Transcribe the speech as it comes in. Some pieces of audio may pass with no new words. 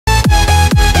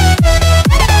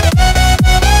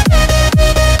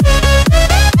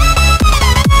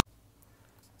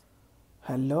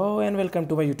welcome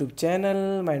to my YouTube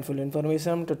channel Mindful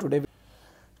Information.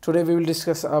 Today we will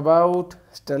discuss about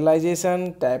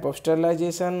sterilization, type of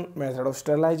sterilization, method of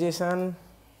sterilization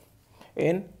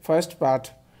in first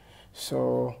part.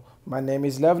 So my name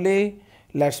is Lovely.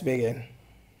 Let's begin.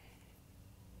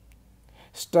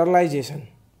 Sterilization.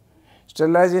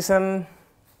 Sterilization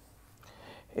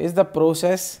is the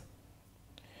process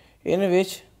in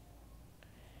which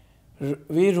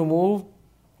we remove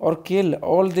or kill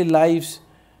all the lives,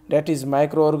 that is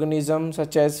microorganisms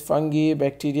such as fungi,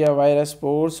 bacteria, virus,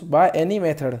 spores, by any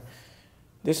method.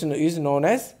 This is known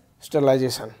as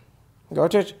sterilization.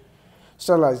 Got it?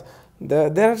 Sterilize.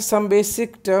 There are some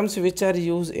basic terms which are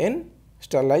used in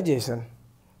sterilization.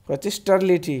 What is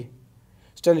sterility?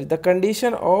 The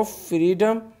condition of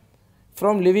freedom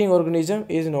from living organism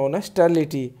is known as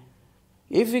sterility.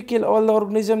 If we kill all the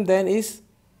organism, then is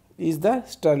the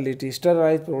sterility,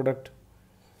 sterilized product.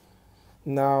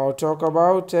 Now talk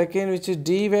about second, which is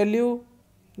D value,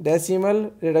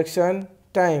 decimal reduction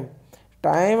time.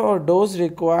 Time or dose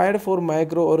required for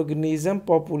microorganism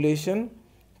population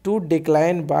to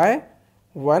decline by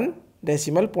 1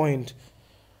 decimal point.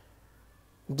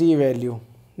 D value.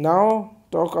 Now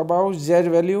talk about Z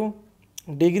value,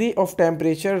 degree of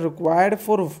temperature required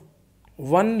for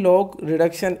 1 log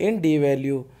reduction in D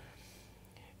value.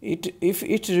 If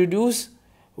it reduce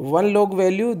 1 log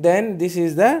value, then this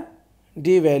is the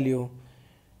D value.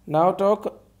 Now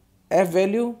talk F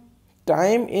value,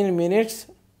 time in minutes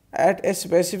at a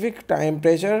specific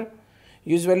temperature,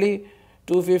 usually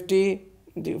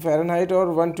 250 Fahrenheit or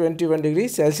 121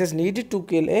 degrees Celsius, needed to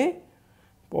kill a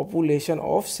population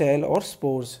of cell or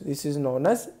spores. This is known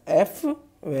as F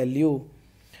value.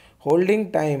 Holding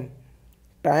time,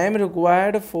 time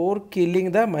required for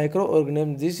killing the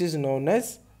microorganism. This is known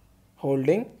as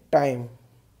holding time.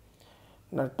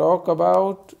 Now talk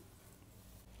about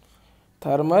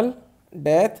thermal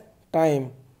death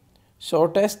time,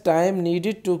 shortest time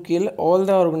needed to kill all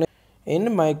the organisms in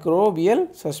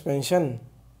microbial suspension.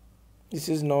 This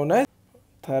is known as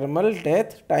thermal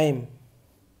death time.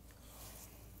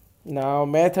 Now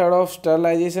method of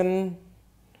sterilization,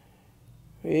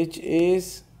 which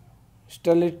is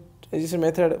sterilization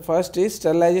method. First is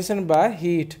sterilization by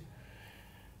heat.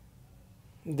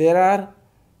 There are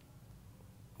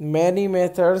many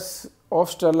methods of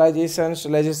sterilization: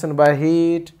 sterilization by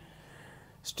heat,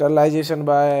 sterilization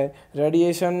by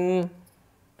radiation,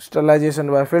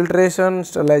 sterilization by filtration,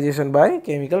 sterilization by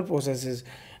chemical processes.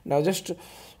 Now just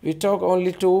we talk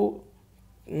only two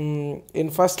in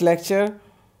first lecture,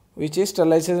 which is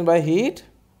sterilization by heat.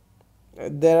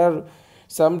 There are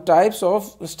some types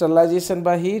of sterilization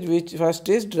by heat, which first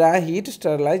is dry heat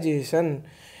sterilization.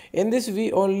 In this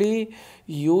we only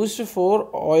use for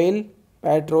oil,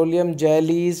 petroleum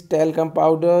jellies, talcum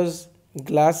powders,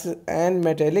 glass and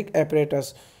metallic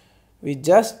apparatus. We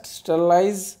just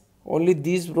sterilize only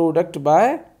these products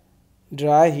by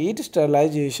dry heat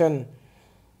sterilization.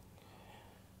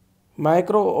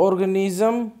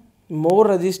 Microorganism more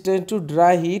resistant to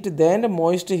dry heat than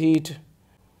moist heat.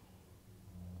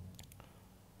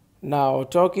 Now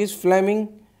talk is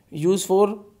flaming, used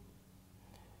for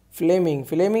flaming.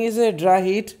 Flaming is a dry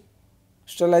heat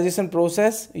sterilization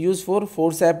process used for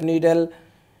forceps needle,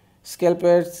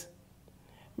 scalpels,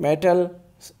 metal,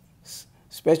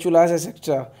 spatulas,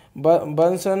 etc.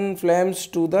 Bunsen flames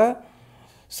to the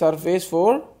surface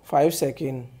for 5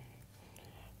 seconds.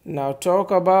 Now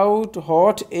talk about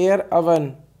hot air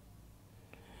oven,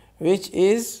 which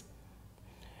is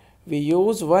we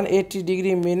use 180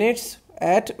 degree minutes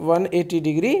at 180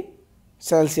 degree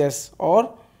Celsius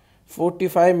or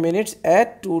 45 minutes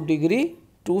at 260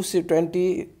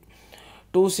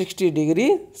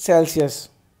 degree Celsius.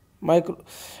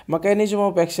 Mechanism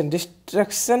of action: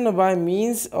 destruction by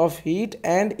means of heat,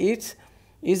 and it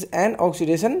is an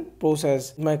oxidation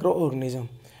process. Microorganism.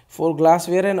 For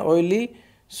glassware and oily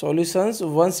solutions,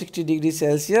 160 degree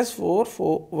Celsius for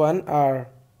 1 hour.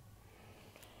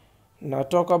 Now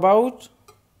talk about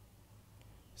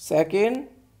second,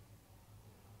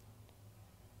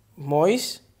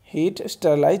 moist heat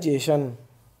sterilization.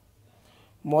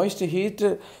 Moist heat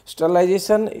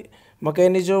sterilization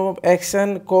mechanism of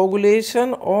action: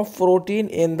 coagulation of protein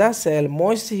in the cell.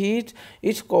 Moist heat,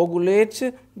 it coagulates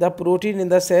the protein in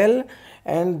the cell,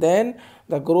 and then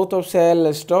the growth of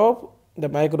cell stop, the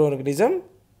microorganism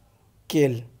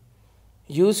kill.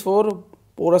 Used for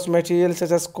porous materials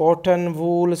such as cotton,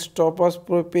 wool, stoppers,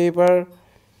 paper,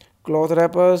 cloth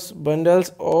wrappers,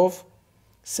 bundles of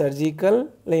surgical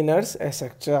liners,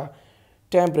 etc.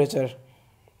 Temperature.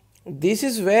 This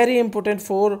is very important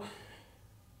for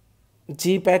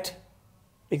GPAT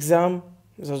exam.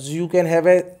 So you can have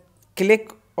a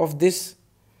click of this.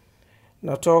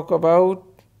 Now talk about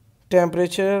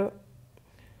temperature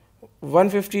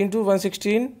 115 to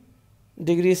 116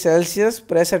 degrees Celsius,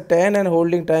 pressure 10 and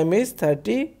holding time is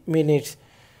 30 minutes.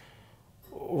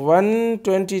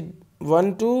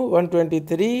 121 to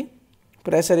 123,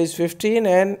 pressure is 15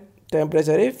 and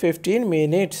temperature is 15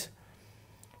 minutes.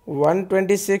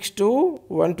 126 to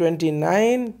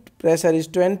 129, pressure is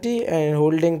 20 and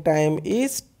holding time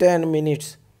is 10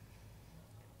 minutes.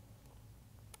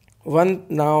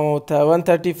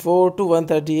 134 to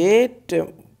 138,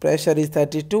 pressure is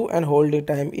 32 and holding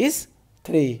time is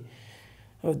 3.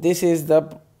 This is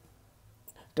the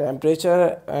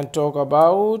temperature. And talk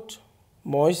about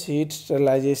moist heat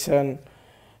sterilization.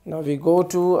 Now we go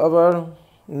to our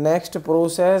next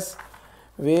process,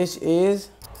 which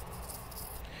is,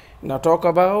 now talk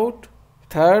about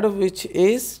third, which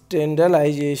is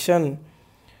sterilization,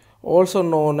 also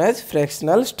known as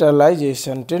fractional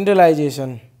sterilization.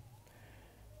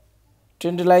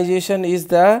 Sterilization is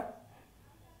the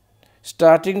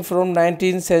starting from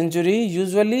 19th century.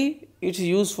 Usually it's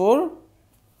used for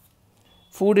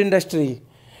food industry.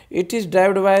 It is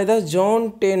derived by the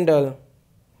John Tyndall.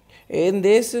 In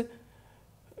this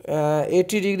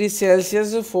 80 degrees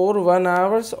Celsius for 1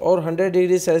 hour or 100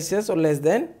 degrees Celsius or less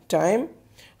than time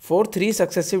for 3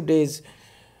 successive days.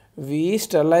 We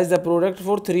sterilize the product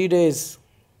for 3 days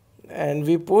and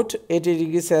we put 80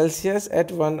 degrees Celsius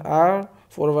at 1 hour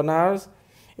for 1 hour.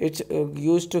 It's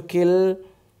used to kill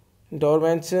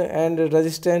dormants and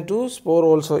resistant to spore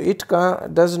also. It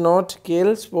does not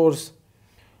kill spores.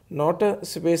 Not a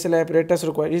special apparatus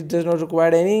required. It does not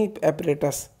require any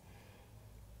apparatus.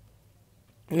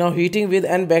 Now heating with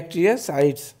and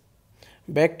bactericides.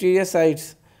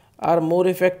 Bactericides are more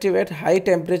effective at high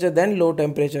temperature than low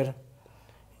temperature.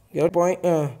 Your point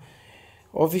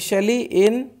officially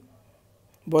in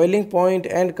boiling point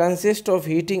and consist of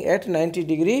heating at 90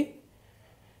 degree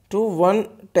to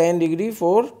 110 degree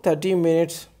for 30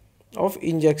 minutes of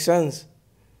injections.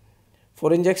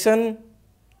 For injection,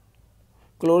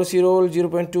 chlorocerol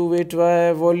 0.2 weight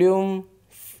by volume,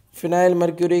 phenyl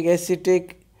mercuric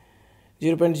acetic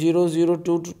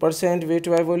 0.002% weight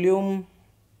by volume,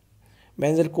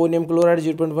 benzalkonium chloride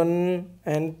 0.1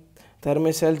 and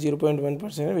thermacell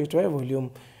 0.1% weight by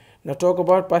volume. Now talk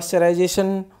about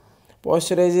pasteurization.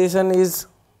 Pasteurization is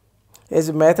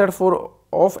a method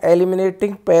of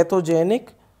eliminating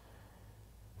pathogenic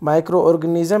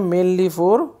microorganisms mainly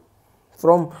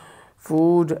from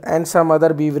food and some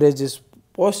other beverages.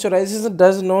 Pasteurization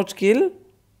does not kill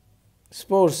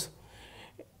spores.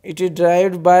 It is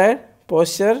derived by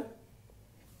posture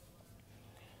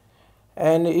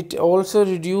and it also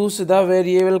reduces the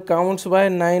variable counts by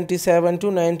 97 to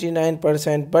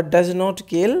 99% but does not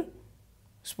kill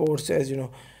spores, as you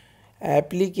know.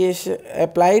 Application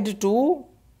applied to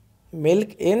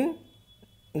milk in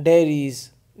dairy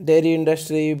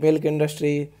industry, milk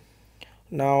industry.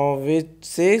 Now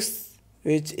which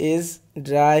is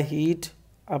dry heat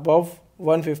above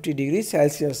 150 degrees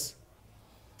Celsius.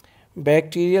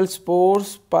 Bacterial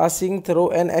spores passing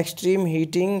through an extreme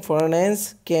heating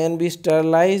furnace can be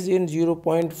sterilized in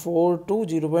 0.4 to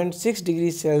 0.6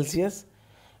 degrees Celsius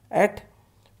at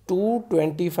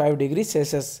 225 degrees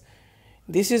Celsius.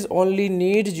 This is only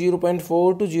need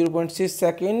 0.4 to 0.6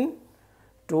 seconds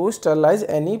to sterilize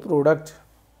any product.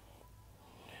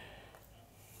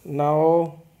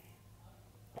 Now,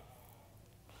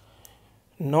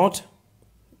 not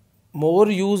more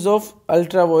use of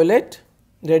ultraviolet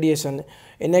radiation.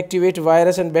 Inactivate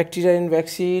virus and bacteria in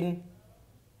vaccine.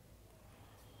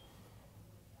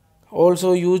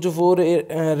 Also used for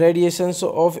radiations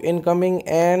of incoming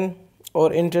and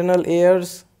or internal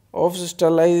airs of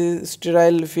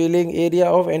sterile filling area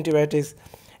of antibiotics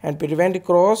and prevent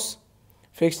cross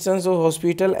frictions of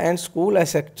hospital and school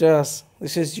etc.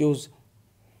 This is used.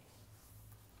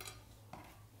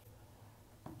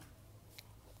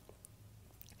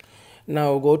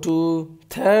 Now go to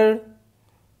third,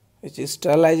 which is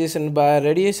sterilization by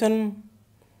radiation,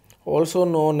 also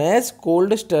known as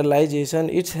cold sterilization.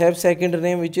 It has second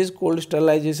name, which is cold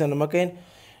sterilization.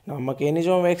 Now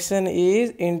mechanism of action is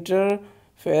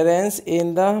interference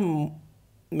in the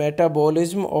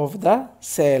metabolism of the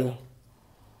cell.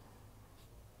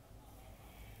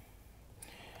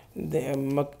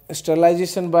 The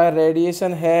sterilization by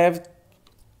radiation have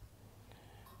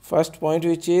first point,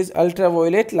 which is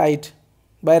ultraviolet light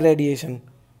by radiation.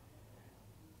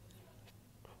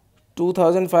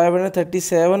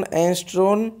 2537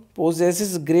 angstrom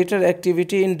possesses greater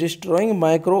activity in destroying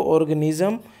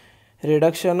microorganism,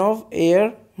 reduction of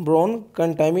airborne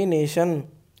contamination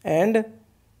and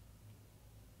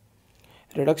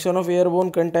reduction of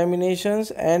airborne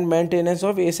contaminations, and maintenance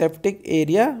of aseptic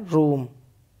area room.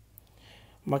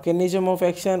 Mechanism of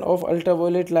action of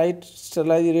ultraviolet light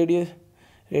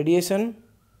radiation.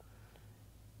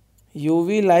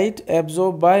 UV light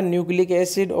absorbed by nucleic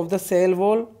acid of the cell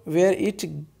wall where it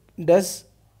does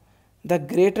the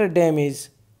greater damage.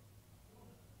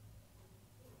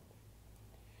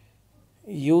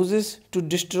 Uses to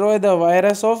destroy the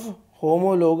virus of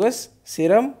homologous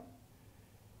serum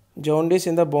jaundice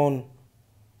in the bone.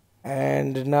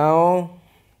 And now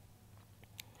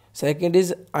second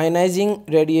is ionizing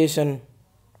radiation,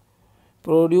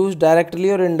 produced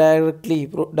directly or indirectly,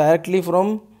 directly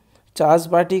from charged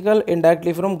particle,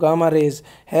 indirectly from gamma rays,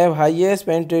 have highest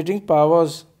penetrating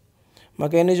powers.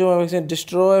 Mechanism of action: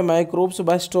 destroy microbes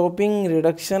by stopping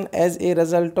reduction as a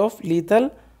result of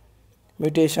lethal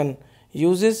mutation.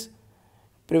 Uses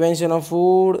prevention of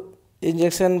food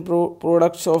injection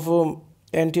products of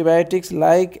antibiotics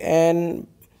like an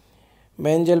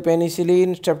Mangel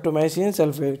penicillin, streptomycin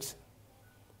sulfates.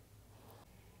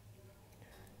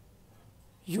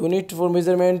 Unit for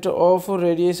measurement of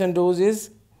radiation dose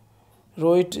is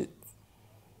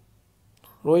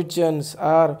Roentgens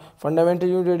are fundamental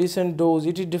unit radiation dose.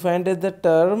 It is defined as the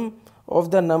term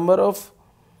of the number of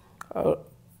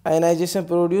ionization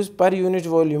produced per unit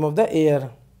volume of the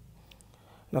air.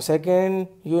 Now second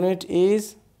unit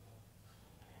is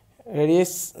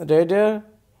radar,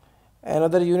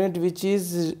 another unit which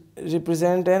is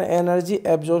represent an energy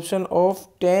absorption of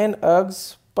 10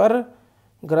 ergs per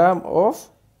gram of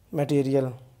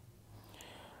material.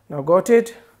 Now got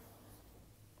it?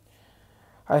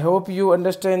 I hope you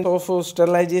understand of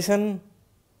sterilization.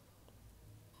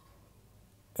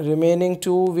 Remaining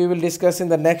two we will discuss in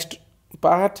the next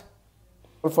part.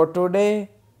 For today,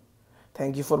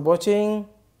 thank you for watching.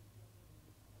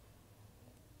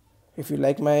 If you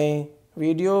like my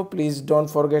video, please don't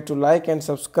forget to like and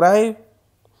subscribe.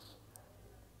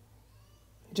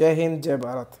 Jai Hind, Jai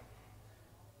Bharat.